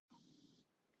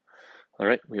All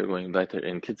right, we are going back there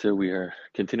in Kitzer. We are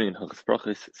continuing Halachas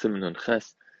Berachos, Siman and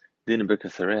Ches, Din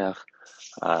Birkas Hareach,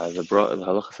 the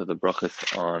halachas of the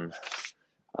brachos on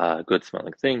good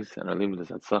smelling things, and our limit is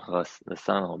Atzachas,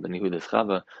 Nesanel, Ben Yehudas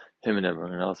Chava, him and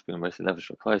everyone else being Mercy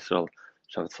Nefesh of Klal Yisrael,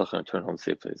 Shavat and turn home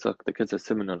safely. So the Kitzer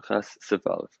Siman and Ches, Sif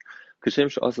Aleph. Kashem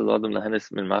she'asa l'adam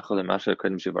lahenis min machal le'masher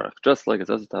kodim shivarach. Just like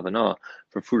it's also to have a na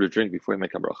from food or drink before you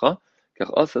make a bracha, kach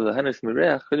also lahenis min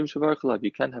reach kodim shivarach alav.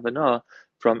 You can't have a na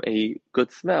from a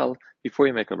good smell before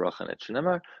you make a bracha. And it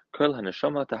shenemar kol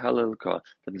haneshama tahalel ka.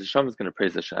 That the neshama is going to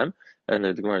praise Hashem, and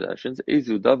the Gemara actions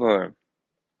ezu davar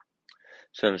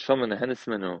sheneshama nehenis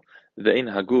menu ve'in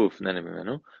haguf nenem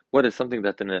menu. What is something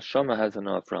that the neshama has a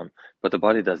na from, but the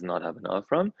body does not have a na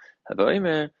from?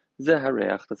 Haba'imer zeh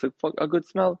hareach. That's a good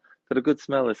smell. That a good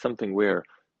smell is something where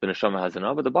the neshama has an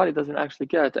but the body doesn't actually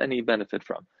get any benefit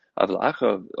from.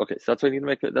 Okay, so that's why you need to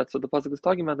make it. That's what the pasuk is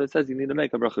talking about. That says you need to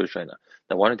make a bracha rishayna.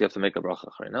 Now, why don't you have to make a bracha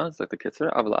achrayna? It's like the kitzer.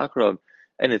 Avla achrav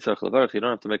and it's levarach. You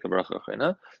don't have to make a bracha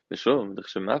achrayna.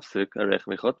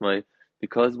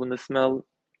 Because when the smell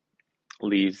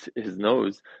leaves his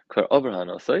nose, the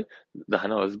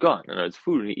hana is gone. And it's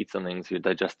food, and you eat something, so you're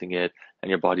digesting it, and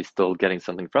your body's still getting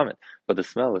something from it. But the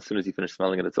smell, as soon as you finish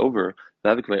smelling it, it's over.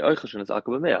 And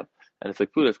it's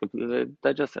like food that's completely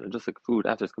digested. And just like food,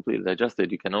 after it's completely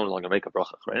digested, you can no longer make a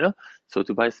bracha achrayna. So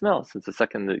to buy smell, since the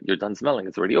second that you're done smelling,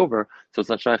 it's already over. So it's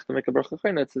not shaykh to make a bracha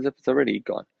achrayna. It's as if it's already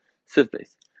gone. Siv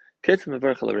base.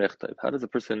 How does a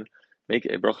person make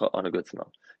a bracha on a good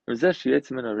smell?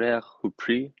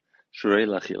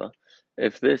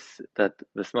 If this that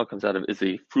the smell comes out of is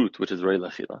a fruit which is rei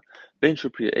lachila, ben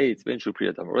shupriya eitz, ben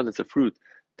shupriya tamar, whether it's a fruit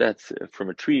that's from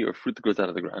a tree or fruit that grows out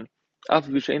of the ground,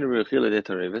 and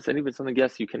even something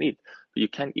yes you can eat, but you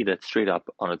can't eat it straight up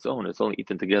on its own. It's only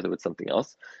eaten together with something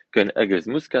else. Egg is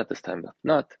muscat, this time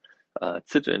not.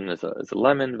 Citron is a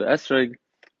lemon, the esrog,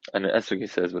 and the esrog he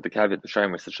says with the caveat the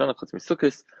shayim is sashana chutz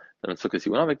misukis. Then on sukkis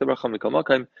you will not make the bracha mikol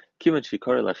makayim kiman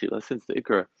shikar lachila, since the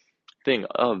ikar thing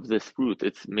of this fruit,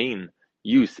 its main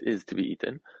use is to be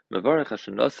eaten. Mevarech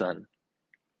hashenosan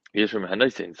yeshur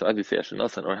hanoisein. So as we say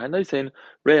hashenosan or hanoisein,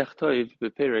 reach toiv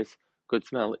beperes, good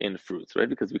smell in fruits, right?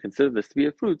 Because we consider this to be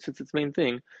a fruit since its main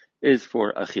thing is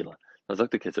for achila. Now,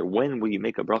 Zakta Kitzer, when we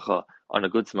make a bracha on a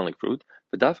good smelling fruit,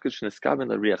 when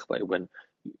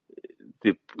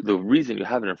the reason you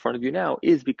have it in front of you now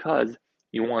is because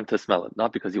you want to smell it,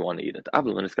 not because you want to eat it.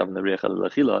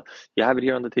 You have it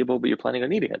here on the table, but you're planning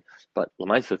on eating it. But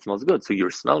l'maisa, it smells good, so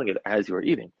you're smelling it as you're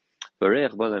eating. And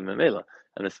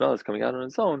the smell is coming out on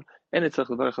its own, and it's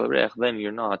then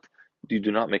you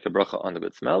do not make a bracha on the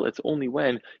good smell. It's only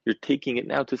when you're taking it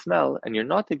now to smell and you're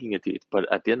not taking it to eat.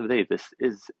 But at the end of the day, this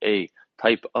is a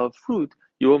type of fruit.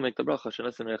 You will make the bracha.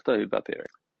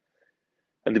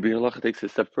 And the Bir Halacha takes it a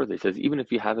step further. He says, even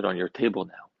if you have it on your table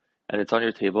now, and it's on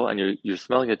your table, and you're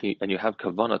smelling it, and you have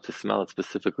kavanah to smell it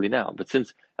specifically now. But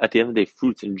since at the end of the day,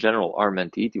 fruits in general are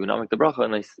meant to eat, you will not make the bracha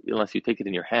unless you take it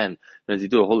in your hand, and as you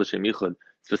do a whole Hashem yichud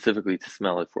specifically to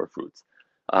smell it for fruits,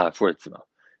 for its smell.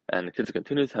 And the kids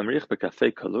continues, Hamrich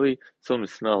bekafe kalui, someone who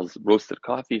smells roasted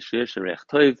coffee, sheyesh reich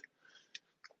toiv,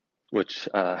 which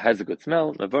has a good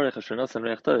smell. Mavarech asher nasan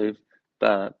reich toiv,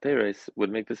 Peres would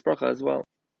make this bracha as well.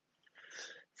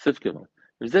 Sif Gimel.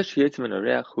 If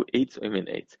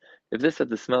this that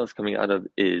the smell is coming out of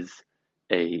is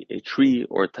a tree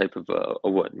or a type of a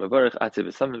wood, Mavarech atze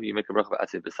b'samim, you make a bracha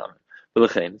atze b'samim.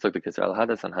 V'lechein, it's like the kisar al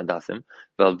hadas and hadasim,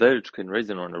 v'al verich can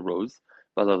raisin on a rose,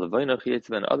 v'al levaynach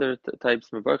yitzim and other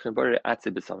types, Mavarech and bar atze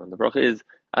b'samim. The bracha is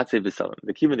atze b'samim.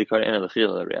 The kivin dikar ena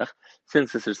lechil l'reach.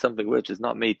 Since this is something which is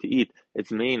not made to eat,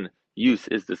 its main use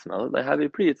is to smell it. They have a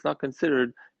pri, it's not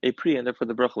considered a pri, and therefore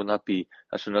the bracha will not be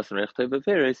ashenos and reich toiv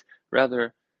b'veres,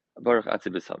 rather baruch atze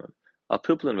b'samim. Al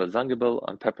pilpulin v'zangabel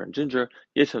on pepper and ginger.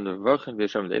 Yesham nevarchen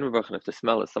v'yesham de'in mevarchen. If the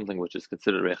smell is something which is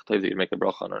considered reich toiv that you make a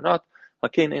bracha on or not,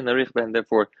 hakein ein l'arich ben.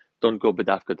 Therefore, don't go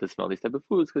bedafka to smell these type of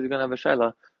foods because you're going to have a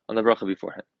shaila on the bracha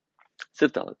beforehand.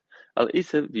 Sif dalet. Al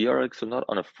isav v'yarek, so not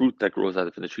on a fruit that grows out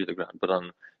of the tree of the ground, but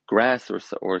on grass or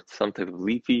some type of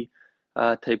leafy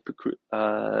type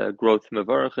growth.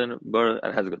 Mevarchen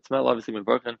and has a good smell. Obviously,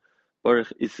 mevarchen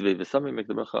baruch isvei v'samim, make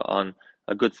the bracha on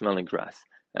a good smelling grass.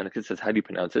 And the kid says, how do you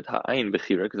pronounce it? Ha'ayin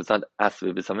bechira, because it's not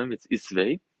asvei v'samim, it's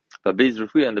isvei. But beis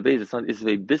refuya, and the beis, it's not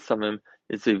isvei bisamim,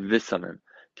 it's a visamim.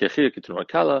 Kechira ketunor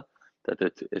kala, that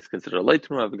it is considered a light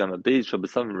tunor. V'gam a beis shal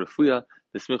bisamim refuya,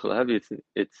 the smichel heavy,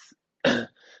 it's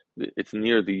it's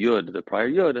near the yud, the prior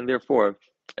yud, and therefore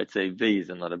it's a vase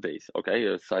and not a base. Okay,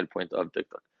 a side point of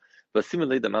dikduk. But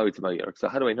similarly, the mawi to ma'yark. So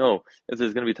how do I know if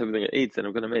there's going to be type of thing at 8 and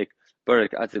I'm going to make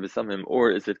barak atze b'samim,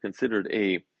 or is it considered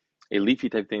a a leafy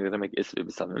type thing that I make isve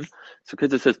b'samim. So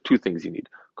because it says two things you need.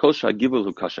 Kol shagivul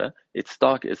hu kasha, its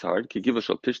stalk is hard. Kigivul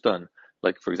shal pishtan,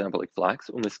 like for example, like flax.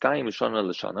 Umiskayim mishana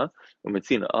l'shana.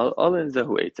 Umitzina all in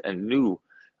zehu eitz, and new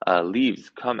leaves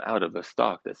come out of a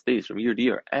stalk that stays from year to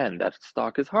year, and that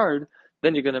stalk is hard.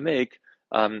 Then you're going to make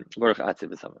baruch atze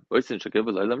b'samim.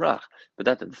 But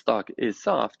that the stalk is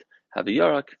soft, have a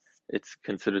yarak, it's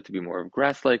considered to be more of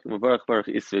grass-like. Baruch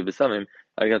isve b'samim.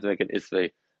 I got to make an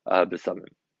isve b'samim.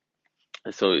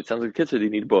 So it sounds like kitzur,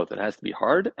 you need both. It has to be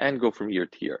hard and go from year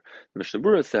to year. Mishnah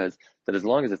Berurah says that as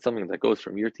long as it's something that goes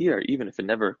from year to year, even if it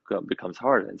never becomes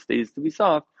hard and stays to be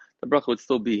soft, the bracha would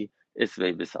still be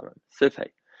isvei b'samim. Seif.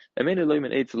 If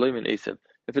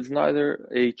it's neither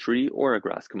a tree or a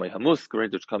grass, kamei hamusk, right,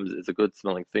 which comes is a good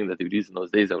smelling thing that they would use in those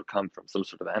days that would come from some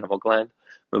sort of animal gland,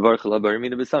 which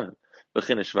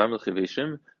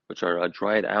are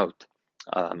dried out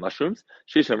mushrooms.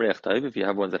 If you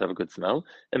have ones that have a good smell,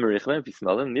 if you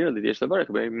smell them, nearly because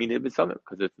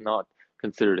it's not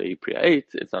considered a priya,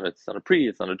 it's not a pre,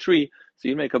 it's not a tree, so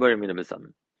you make a bar mina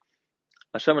b'samim.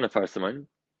 Hashem and a farsaman,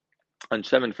 and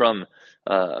shemen from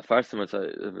farsaman,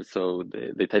 so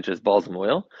they touch as balls of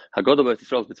oil. Hagoda Beretz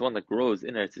Yisrael, it's one that grows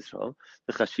in Eretz Yisrael.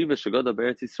 The chashiva shagoda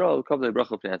Beretz Yisrael, kavle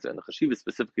bracha p'nei, and the chashiva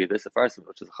specifically this a farsaman,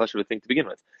 which is a chashiva thing to begin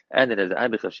with, and it has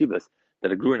added chashivas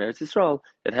that it grew in Eretz Yisrael.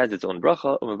 It has its own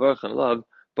bracha, umevarach and love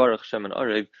baruch shemen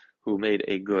arev, who made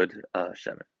a good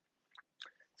shemen.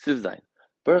 Siv zayin,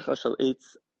 baruch ashal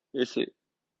eitz isve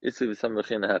v'samim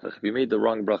v'chein hafech. If you made the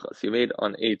wrong bracha, so you made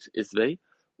on eitz isve,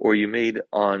 or you made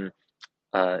on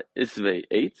isve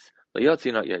eitz,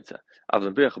 layatzi not yetza.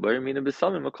 Avlam berach bari mina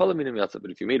b'samim, makala mina yatza. But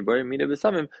if you made bari mina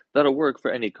b'samim, that'll work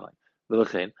for any kind.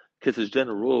 V'lechein, because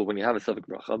general rule when you have a suffix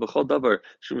bracha, b'chol davar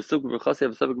shemusuk b'brachas you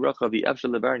have a suffix bracha v'yavshel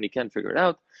lebar and you can't figure it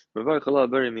out. Mevarich Allah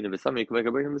bari mina b'samim, you can make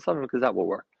a bari mina b'samim because that will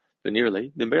work. But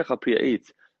nearly the berach priya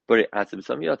eitz bari atz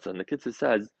b'samim yatza. And the Kitzur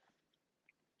says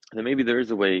that maybe there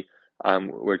is a way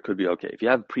where it could be okay. If you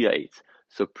have priya eitz,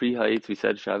 so priya eitz we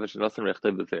said shavash and nasan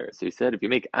rechtay b'fer. So he said if you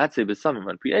make atz b'samim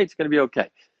on priya eitz, it's going to be okay.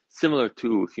 Similar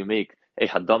to if you make a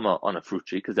hadama on a fruit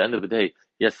tree, because at the end of the day,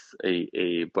 yes,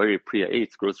 a bari priya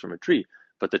eitz grows from a tree,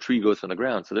 but the tree goes from the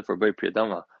ground, so therefore bari priya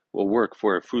dama will work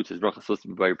for a fruit. His bracha is supposed to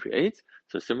be bari priya eitz.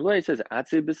 So similarly, it says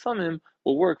atze b'samim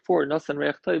will work for nasan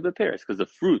rechtay b'peres, because the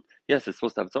fruit, yes, it's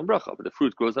supposed to have its own bracha, but the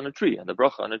fruit grows on a tree, and the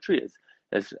bracha on a tree is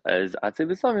as atze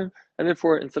b'samim, and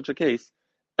therefore in such a case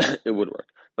it would work.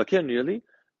 But here nearly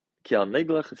ki al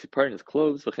neglach, if you part in his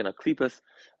clothes, v'chena klipas,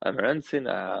 amaranthine,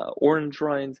 orange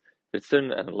rinds,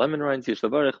 and lemon rinds. The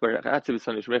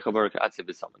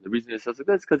reason it says like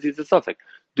this is because he's a suffix.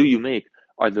 Do you make,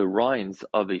 are the rinds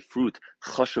of a fruit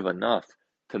chashuv enough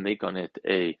to make on it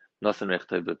a nasan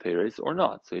rechtay b'peres or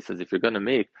not? So he says if you're going to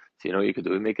make, so you know you could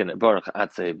do make an baruch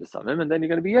atze b'samim, and then you're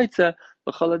going to be yaitza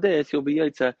l'chaladeis, you'll be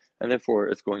yaitza, and therefore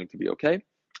it's going to be okay.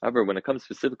 However, when it comes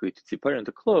specifically to tzipar and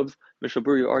to cloves, Mishnah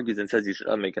Berurah argues and says you should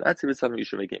not make an atze b'samim, you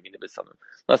should make a mina b'samim.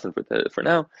 Lesson for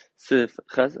now: sif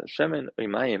chaz shemen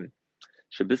imayim.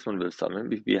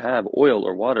 If you have oil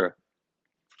or water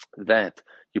that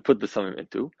you put the samim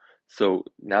into, so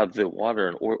now the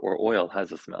water or oil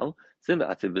has a smell, so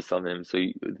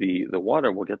the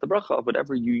water will get the bracha of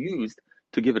whatever you used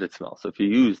to give it its smell. So if you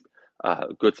used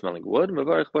good smelling wood, then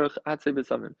the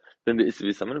if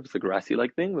it's a grassy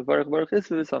like thing, then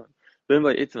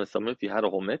by if you had a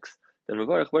whole mix, then you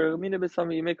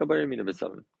make a bar mina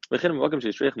b'samim.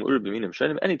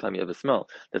 Anytime you have a smell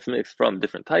that's mixed from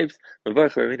different types,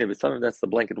 that's the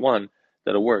blanket one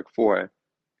that'll work for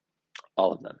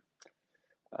all of them.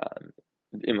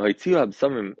 If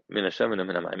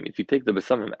you take the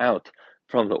besamim out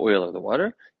from the oil or the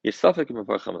water, then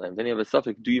you have a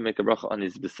suffix, do you make a bracha on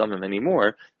these besamim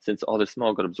anymore, since all the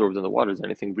smell got absorbed in the water? Is there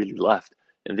anything really left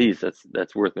in these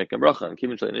that's worth making a bracha? And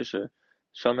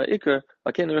Shama Iker,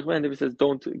 if he says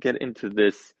don't get into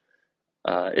this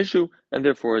issue, and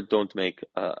therefore don't make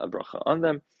a bracha on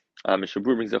them. Mishnah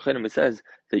Berurah brings Yochanan, it says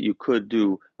that you could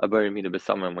do a bari mina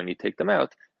b'samim when you take them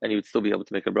out, and you would still be able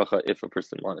to make a bracha if a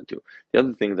person wanted to. The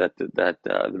other thing that the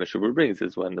Mishnah Berurah brings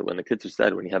is when the Kitzur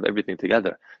said when you have everything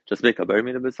together, just make a bari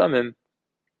mina b'samim.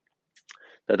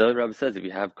 That the other rabbi says if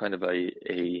you have kind of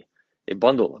a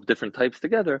bundle of different types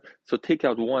together, so take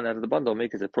out one out of the bundle,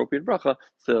 make its appropriate bracha.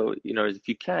 So if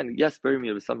you can, yes, bari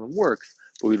mina b'samim works,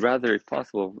 but we'd rather, if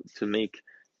possible, to make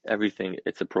everything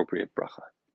its appropriate bracha.